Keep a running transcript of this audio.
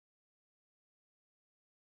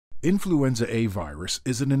Influenza A virus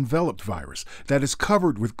is an enveloped virus that is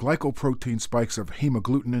covered with glycoprotein spikes of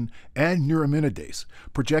hemagglutinin and neuraminidase,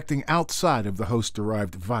 projecting outside of the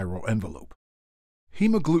host-derived viral envelope.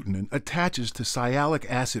 Hemagglutinin attaches to sialic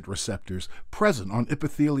acid receptors present on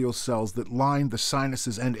epithelial cells that line the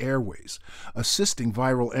sinuses and airways, assisting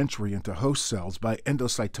viral entry into host cells by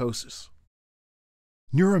endocytosis.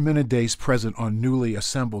 Neuraminidase present on newly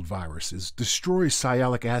assembled viruses destroys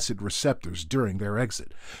sialic acid receptors during their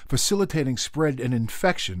exit, facilitating spread and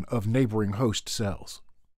infection of neighboring host cells.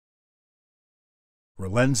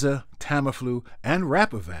 Relenza, Tamiflu, and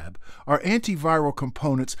Rapivab are antiviral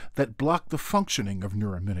components that block the functioning of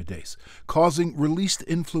neuraminidase, causing released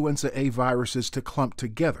influenza A viruses to clump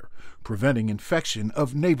together, preventing infection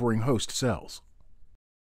of neighboring host cells.